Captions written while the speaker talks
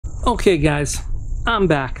Okay guys, I'm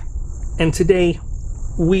back, and today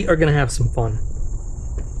we are gonna have some fun.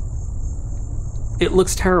 It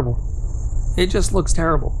looks terrible. It just looks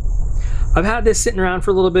terrible. I've had this sitting around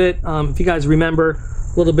for a little bit. If you guys remember,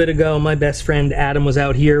 a little bit ago, my best friend Adam was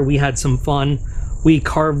out here. We had some fun. We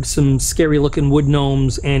carved some scary looking wood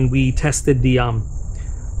gnomes, and we tested the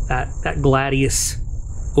that Gladius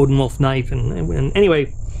Odin-Wolf knife. And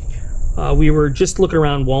anyway, we were just looking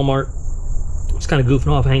around Walmart, just kind of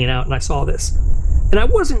goofing off, hanging out, and I saw this. And I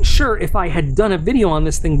wasn't sure if I had done a video on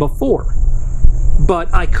this thing before,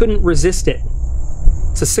 but I couldn't resist it.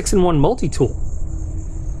 It's a 6-in-1 multi-tool.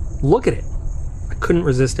 Look at it. I couldn't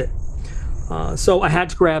resist it. So I had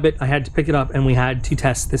to grab it, I had to pick it up, and we had to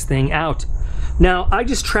test this thing out. Now, I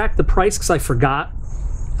just tracked the price because I forgot.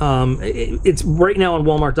 It's right now on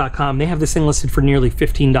Walmart.com. They have this thing listed for nearly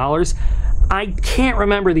 $15. I can't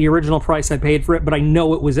remember the original price I paid for it, but I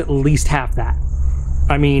know it was at least half that.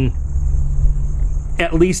 I mean,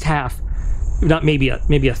 at least half, if not maybe a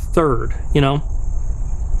third, you know?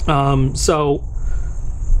 So,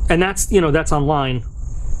 and that's, you know, that's online,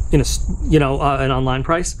 in a, you know, an online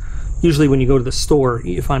price. Usually when you go to the store,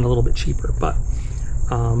 you find a little bit cheaper, but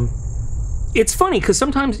it's funny because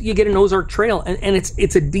sometimes you get an Ozark trail and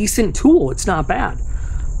it's a decent tool. It's not bad,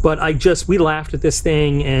 but we laughed at this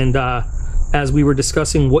thing, and as we were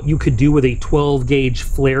discussing what you could do with a 12 gauge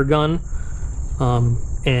flare gun,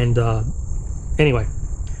 anyway,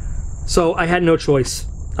 so I had no choice.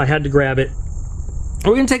 I had to grab it.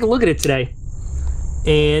 We're gonna take a look at it today,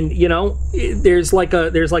 and you know, there's like a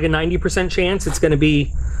 90% chance it's gonna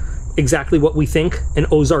be exactly what we think an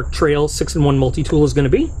Ozark Trail 6-in-1 multi-tool is gonna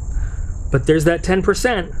be. But there's that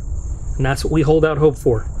 10%, and that's what we hold out hope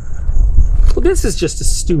for. Well, this is just a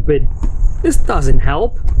stupid... This doesn't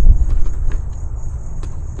help.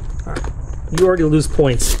 All right, you already lose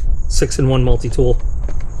points. 6-in-1 multi-tool.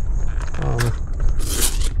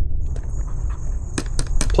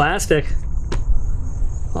 Plastic.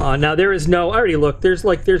 Now there is no... I already looked.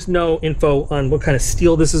 There's no info on what kind of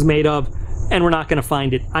steel this is made of, and we're not going to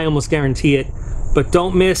find it. I almost guarantee it. But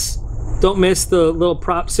don't miss the little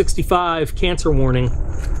Prop 65 cancer warning.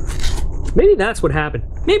 Maybe that's what happened.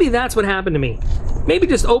 Maybe that's what happened to me. Maybe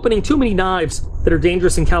just opening too many knives that are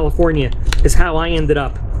dangerous in California is how I ended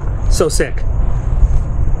up so sick.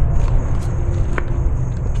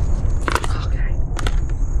 Okay.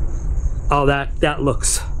 Oh, that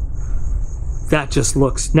just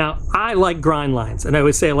looks. Now, I like grind lines, and I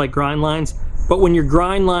always say I like grind lines, but when your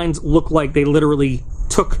grind lines look like they literally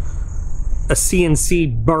took a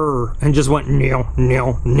CNC burr and just went nil,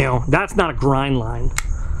 nil, nil. That's not a grind line.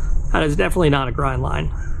 That is definitely not a grind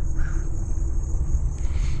line.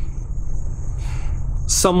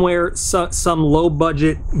 Somewhere, some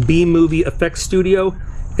low-budget B-movie effects studio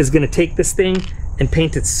is going to take this thing and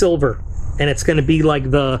paint it silver, and it's going to be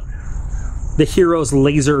like the hero's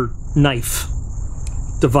laser knife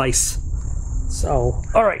device. So,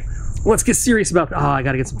 all right, let's get serious about that. Oh, I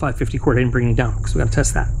got to get some 550 cord. I didn't bring any down because we got to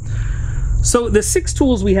test that. So the 6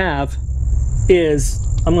 tools we have is,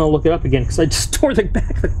 I'm going to look it up again because I just tore the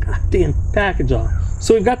back of the goddamn package off.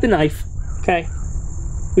 So we've got the knife, okay?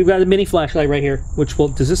 We've got the mini flashlight right here, which will,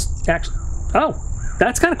 does this actually, oh,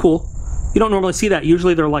 that's kind of cool. You don't normally see that.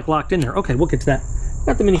 Usually they're like locked in there. Okay, we'll get to that.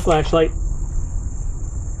 Got the mini flashlight.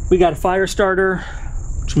 We got a fire starter,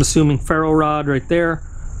 which I'm assuming ferro rod right there.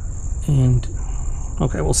 And,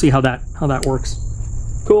 okay, we'll see how that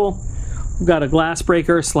works. Cool. We've got a glass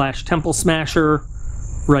breaker / temple smasher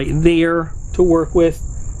right there to work with,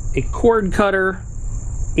 a cord cutter,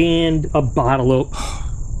 and a bottle opener.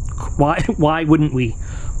 Why wouldn't we?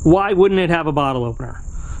 Why wouldn't it have a bottle opener?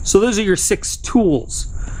 So those are your 6 tools.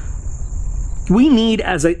 We need,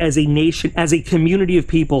 as a nation, as a community of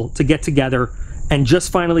people, to get together and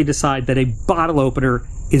just finally decide that a bottle opener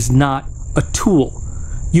is not a tool.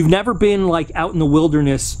 You've never been like out in the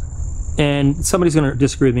wilderness, and somebody's going to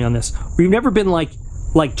disagree with me on this, where you've never been like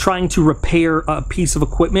trying to repair a piece of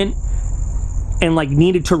equipment and like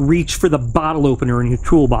needed to reach for the bottle opener in your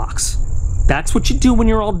toolbox. That's what you do when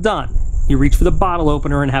you're all done. You reach for the bottle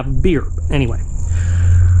opener and have a beer. Anyway,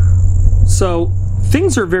 so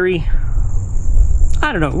things are very,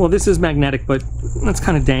 I don't know, well, this is magnetic, but that's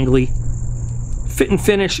kind of dangly. Fit and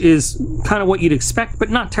finish is kind of what you'd expect, but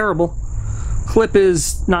not terrible. Clip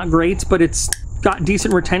is not great, but it's got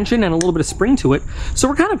decent retention and a little bit of spring to it.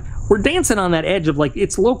 So we're dancing on that edge of like,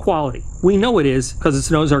 it's low quality. We know it is because it's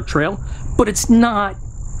an Ozark Trail, but it's not.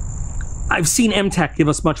 I've seen M-Tech give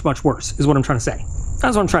us much, much worse, is what I'm trying to say.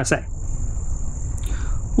 That's what I'm trying to say.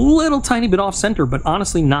 Little tiny bit off center, but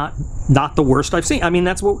honestly not the worst I've seen. I mean,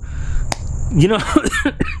 that's what You know,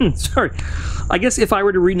 sorry. I guess if I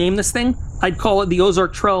were to rename this thing, I'd call it the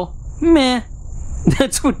Ozark Trell meh.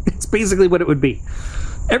 It's basically what it would be.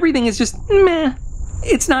 Everything is just meh.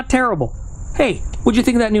 It's not terrible. Hey, what'd you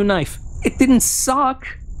think of that new knife? It didn't suck.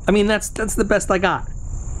 I mean, that's the best I got.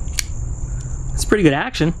 It's pretty good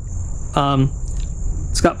action.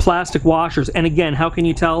 It's got plastic washers, and again, how can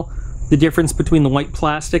you tell the difference between the white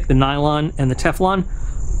plastic, the nylon, and the Teflon?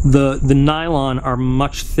 The nylon are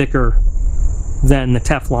much thicker than the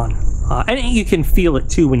Teflon. And you can feel it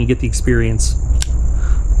too when you get the experience.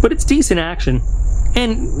 But it's decent action,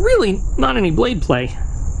 and really not any blade play.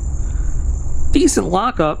 Decent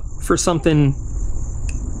lockup for something,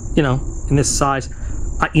 you know, in this size.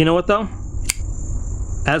 You know what though?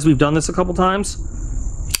 As we've done this a couple times,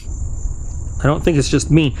 I don't think it's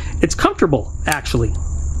just me. It's comfortable, actually,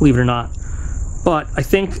 believe it or not. But I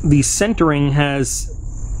think the centering has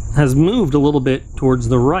moved a little bit towards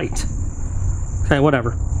the right. Okay,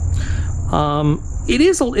 whatever. It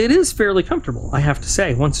is fairly comfortable, I have to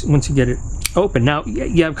say, once you get it open. Now,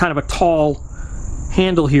 you have kind of a tall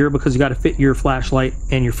handle here because you got to fit your flashlight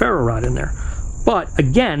and your ferro rod in there. But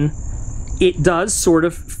again, it does sort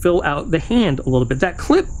of fill out the hand a little bit. That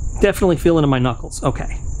clip definitely feel into my knuckles.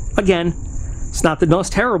 Okay. Again, it's not the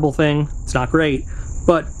most terrible thing. It's not great,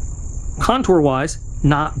 but contour-wise,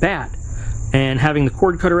 not bad. And having the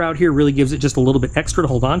cord cutter out here really gives it just a little bit extra to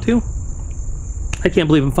hold on to. I can't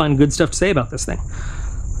believe I'm finding good stuff to say about this thing.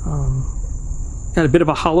 Got a bit of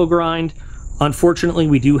a hollow grind. Unfortunately,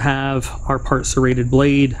 we do have our part serrated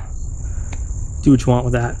blade. Do what you want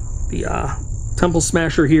with that. The temple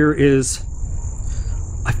smasher here is,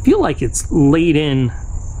 I feel like it's laid in.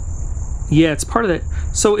 Yeah, it's part of it.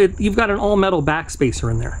 So you've got an all-metal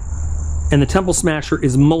backspacer in there. And the temple smasher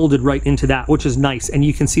is molded right into that, which is nice. And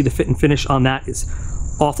you can see the fit and finish on that is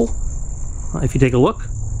awful. If you take a look,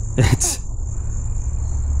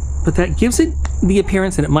 but that gives it the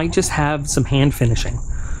appearance that it might just have some hand finishing.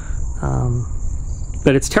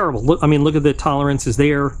 But it's terrible. Look, I mean, look at the tolerances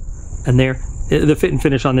there and there. The fit and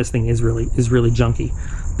finish on this thing is really junky.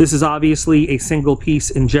 This is obviously a single piece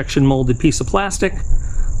injection molded piece of plastic.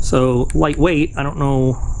 So lightweight, I don't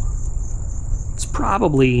know. It's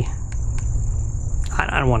probably,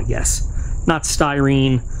 I don't want to guess. Not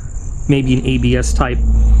styrene, maybe an ABS type.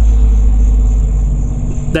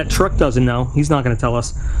 That truck doesn't know. He's not going to tell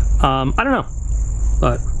us. I don't know.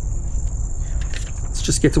 But let's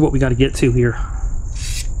just get to what we got to get to here.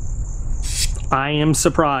 I am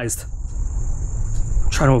surprised. I'm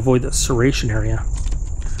trying to avoid the serration area.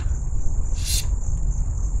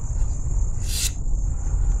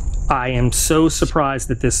 I am so surprised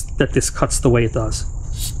that this cuts the way it does.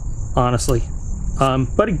 Honestly.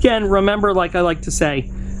 But again, remember, like I like to say,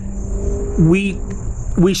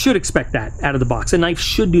 we should expect that out of the box. A knife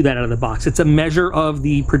should do that out of the box. It's a measure of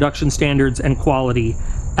the production standards and quality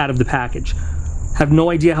out of the package. Have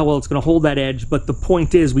no idea how well it's going to hold that edge, but the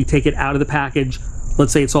point is we take it out of the package.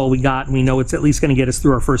 Let's say it's all we got, and we know it's at least going to get us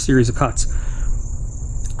through our first series of cuts.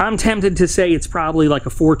 I'm tempted to say it's probably like a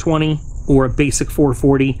 420 or a basic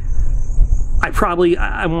 440.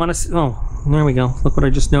 I want to... Oh, there we go. Look what I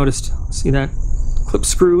just noticed. See that clip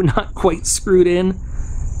screw not quite screwed in?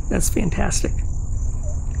 That's fantastic.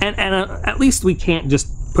 And at least we can't just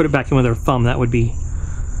put it back in with our thumb. That would be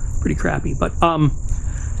pretty crappy. But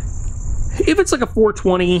if it's like a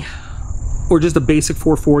 420 or just a basic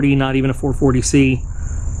 440, not even a 440C,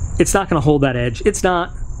 it's not going to hold that edge. It's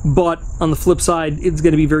not. But on the flip side, it's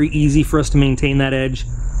going to be very easy for us to maintain that edge.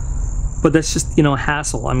 But that's just, you know, a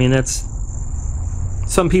hassle. I mean, that's...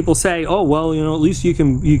 Some people say, oh, well, you know, at least you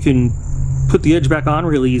can put the edge back on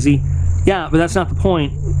real easy. Yeah, but that's not the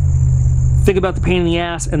point. Think about the pain in the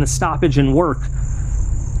ass and the stoppage and work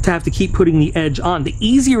to have to keep putting the edge on. The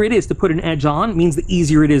easier it is to put an edge on means the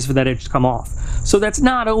easier it is for that edge to come off. So that's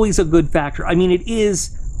not always a good factor. I mean, it is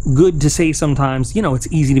good to say sometimes, you know,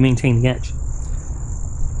 it's easy to maintain the edge.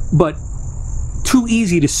 But too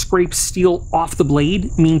easy to scrape steel off the blade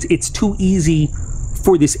means it's too easy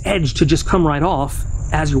for this edge to just come right off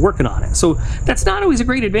as you're working on it. So that's not always a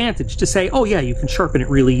great advantage to say, oh yeah, you can sharpen it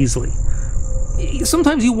really easily.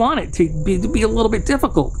 Sometimes you want it to be a little bit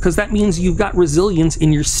difficult because that means you've got resilience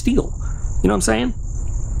in your steel. You know what I'm saying?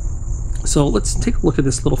 So let's take a look at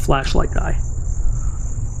this little flashlight guy.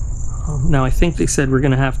 Now I think they said we're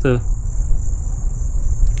going to have to...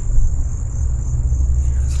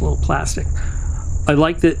 It's a little plastic. I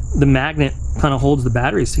like that the magnet kind of holds the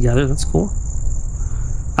batteries together. That's cool.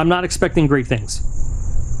 I'm not expecting great things.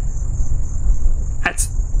 That's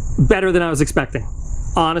better than I was expecting.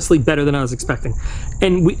 Honestly, better than I was expecting.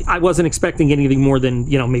 And I wasn't expecting anything more than,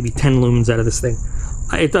 you know, maybe 10 lumens out of this thing.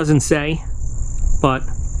 It doesn't say, but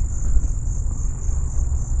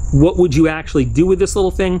what would you actually do with this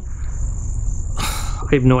little thing?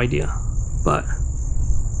 I have no idea, but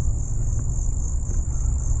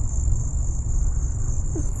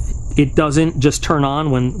it doesn't just turn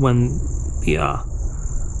on when the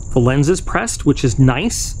lens is pressed, which is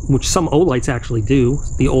nice, which some Olights actually do,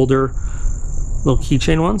 the older little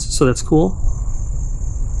keychain ones, so that's cool.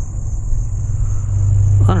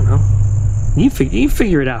 I don't know. You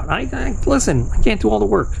figure it out. Listen, I can't do all the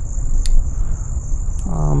work.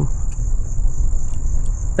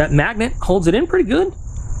 That magnet holds it in pretty good.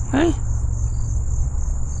 Okay.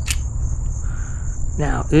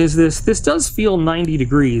 Now, this does feel 90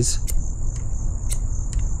 degrees.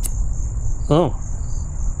 Oh.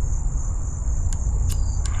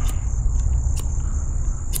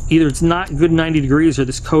 Either it's not good 90 degrees or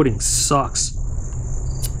this coating sucks.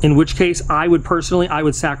 In which case, I would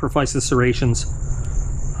sacrifice the serrations.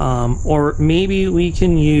 Or maybe we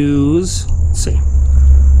can use, let's see,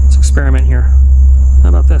 let's experiment here. How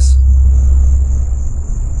about this?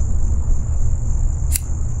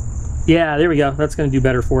 Yeah, there we go. That's going to do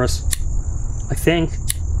better for us, I think.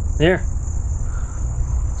 There.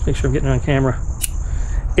 Let's make sure I'm getting it on camera.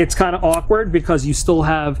 It's kind of awkward because you still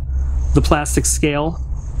have the plastic scale,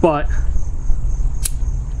 but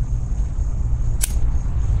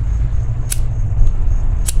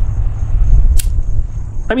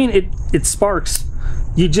I mean, it sparks.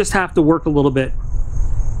 You just have to work a little bit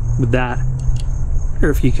with that. Or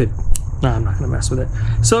if you could, no, I'm not going to mess with it.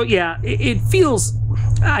 So yeah, it feels,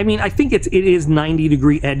 I mean, I think it is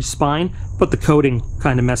 90-degree edge spine, but the coating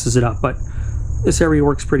kind of messes it up. But this area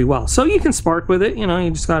works pretty well. So you can spark with it, you know, you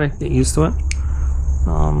just got to get used to it.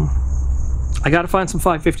 I got to find some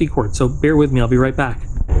 550 cord, so bear with me, I'll be right back.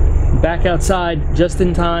 Back outside just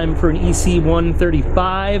in time for an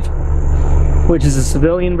EC-135, which is a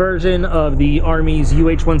civilian version of the Army's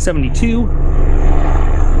UH-172.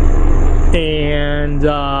 And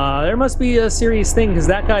there must be a serious thing, because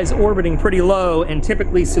that guy's orbiting pretty low, and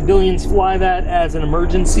typically civilians fly that as an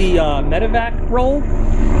emergency medevac role.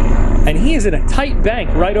 And he is in a tight bank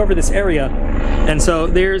right over this area. And so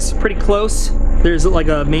there's pretty close, there's like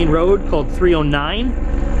a main road called 309.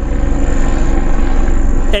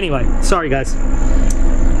 Anyway, sorry guys.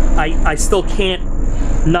 I still can't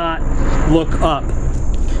not look up.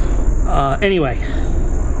 Anyway.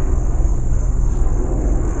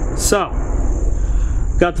 So,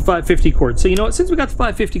 got the 550 cord. So you know what, since we got the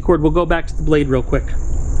 550 cord, we'll go back to the blade real quick.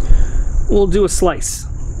 We'll do a slice.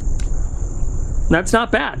 That's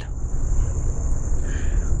not bad.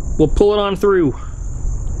 We'll pull it on through.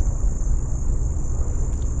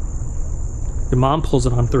 Your mom pulls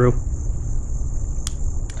it on through.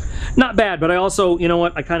 Not bad, but I also, you know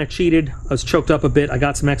what, I kind of cheated. I was choked up a bit. I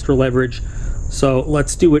got some extra leverage. So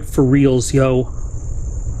let's do it for reals, yo.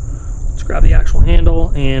 Let's grab the actual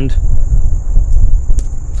handle, and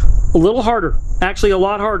a little harder. Actually, a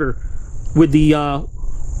lot harder with the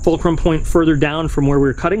fulcrum point further down from where we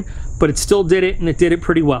were cutting, but it still did it, and it did it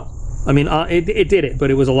pretty well. I mean, it did it, but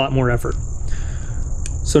it was a lot more effort.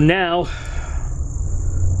 So now,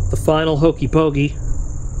 the final hokey pokey.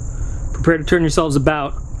 Prepare to turn yourselves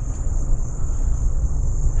about.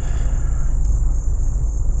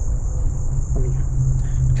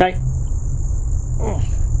 Okay.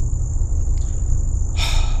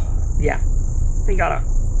 Yeah, we got a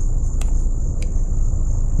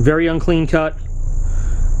very unclean cut,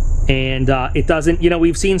 and it doesn't, you know,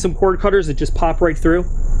 we've seen some cord cutters that just pop right through,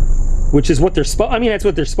 which is what they're supposed, I mean, that's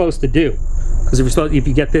what they're supposed to do, because if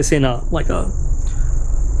you get this in like a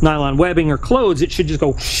nylon webbing or clothes, it should just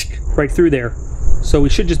go right through there. So we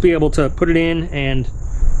should just be able to put it in and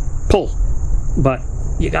pull, but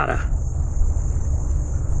you gotta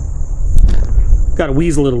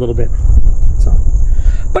weasel it a little bit. So,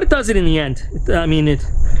 but it does it in the end. I mean, it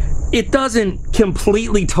doesn't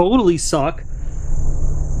completely totally suck.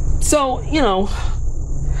 So, you know,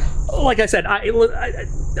 like I said, I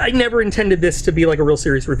never intended this to be like a real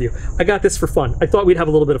serious review. I got this for fun. I thought we'd have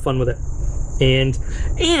a little bit of fun with it. And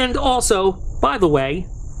also, by the way,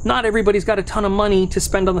 not everybody's got a ton of money to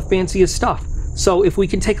spend on the fanciest stuff. So if we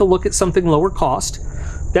can take a look at something lower cost,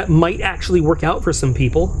 that might actually work out for some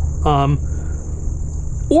people.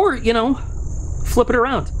 Or, you know, flip it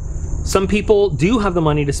around. Some people do have the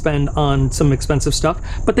money to spend on some expensive stuff,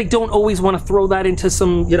 but they don't always want to throw that into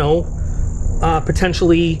some, you know,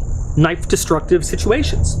 potentially knife-destructive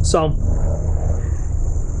situations. So,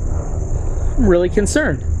 I'm really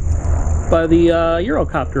concerned by the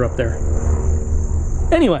Eurocopter up there.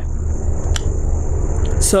 Anyway,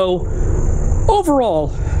 so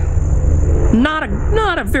overall, not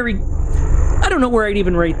a don't know where I'd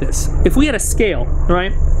even rate this. If we had a scale,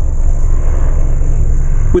 right,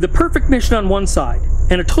 with a perfect mission on one side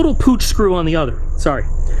and a total pooch screw on the other. Sorry.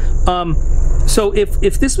 So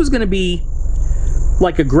if this was going to be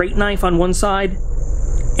like a great knife on one side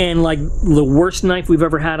and like the worst knife we've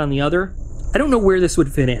ever had on the other, I don't know where this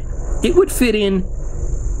would fit in. It would fit in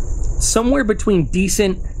somewhere between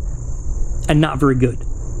decent and not very good.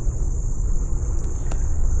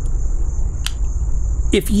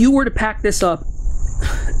 If you were to pack this up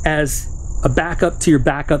as a backup to your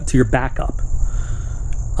backup to your backup,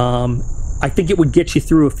 I think it would get you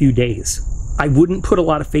through a few days. I wouldn't put a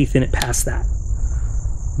lot of faith in it past that.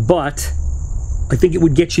 But I think it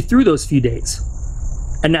would get you through those few days.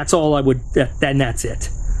 And that's all I would, and that's it.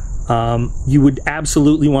 You would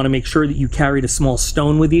absolutely want to make sure that you carried a small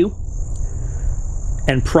stone with you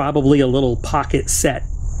and probably a little pocket set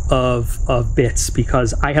of bits,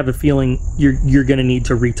 because I have a feeling you're going to need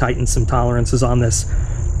to retighten some tolerances on this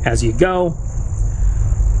as you go.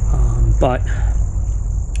 But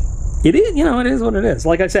it is, you know, it is what it is.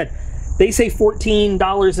 Like I said, they say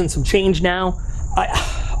 $14 and some change now.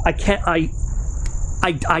 I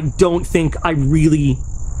don't think I really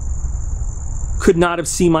could not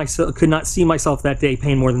see myself that day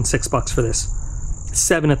paying more than $6 for this.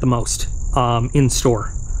 $7 at the most in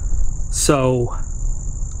store. So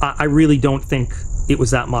I really don't think it was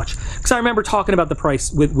that much, because I remember talking about the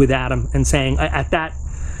price with Adam and saying at that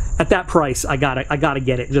price I gotta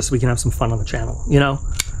get it just so we can have some fun on the channel, you know.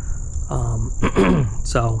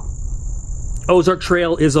 So Ozark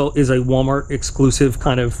Trail is a Walmart exclusive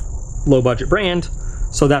kind of low budget brand,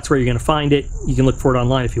 so that's where you're gonna find it. You can look for it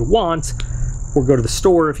online if you want, or go to the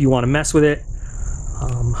store if you want to mess with it.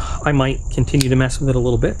 I might continue to mess with it a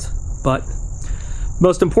little bit, but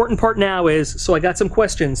most important part now is, so I got some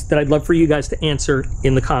questions that I'd love for you guys to answer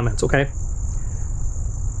in the comments, okay?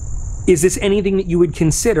 Is this anything that you would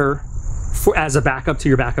consider for as a backup to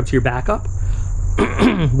your backup to your backup?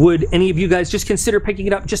 Would any of you guys just consider picking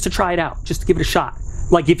it up just to try it out, just to give it a shot?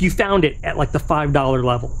 Like if you found it at like the $5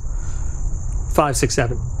 level, 5, 6,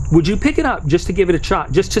 7, would you pick it up just to give it a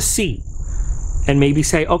shot, just to see, and maybe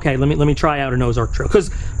say, okay, let me try out an Ozark Trail? Because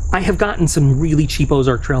I have gotten some really cheap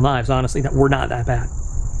Ozark Trail knives, honestly, that were not that bad.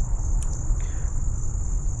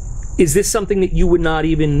 Is this something that you would not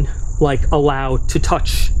even like allow to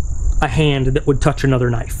touch a hand that would touch another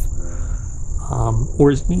knife?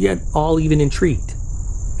 Or is you all even intrigued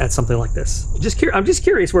at something like this? I'm just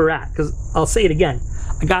curious where we're at, because I'll say it again.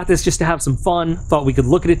 I got this just to have some fun. Thought we could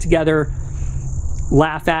look at it together,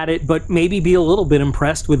 laugh at it, but maybe be a little bit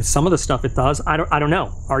impressed with some of the stuff it does. I don't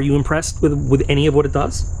know. Are you impressed with any of what it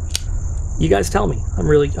does? You guys tell me. I'm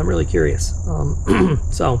really curious.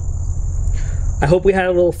 So I hope we had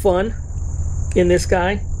a little fun in this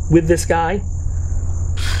guy, with this guy.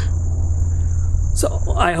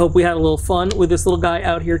 So I hope we had a little fun with this little guy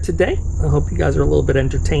out here today. I hope you guys are a little bit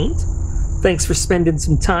entertained. Thanks for spending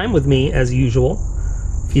some time with me as usual.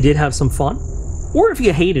 If you did have some fun, or if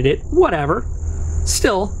you hated it, whatever,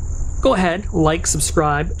 still, go ahead, like,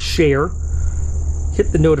 subscribe, share,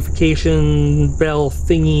 hit the notification bell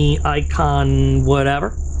thingy, icon,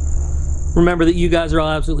 whatever. Remember that you guys are all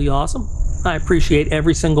absolutely awesome. I appreciate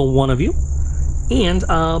every single one of you. And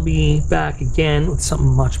I'll be back again with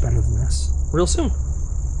something much better than this real soon.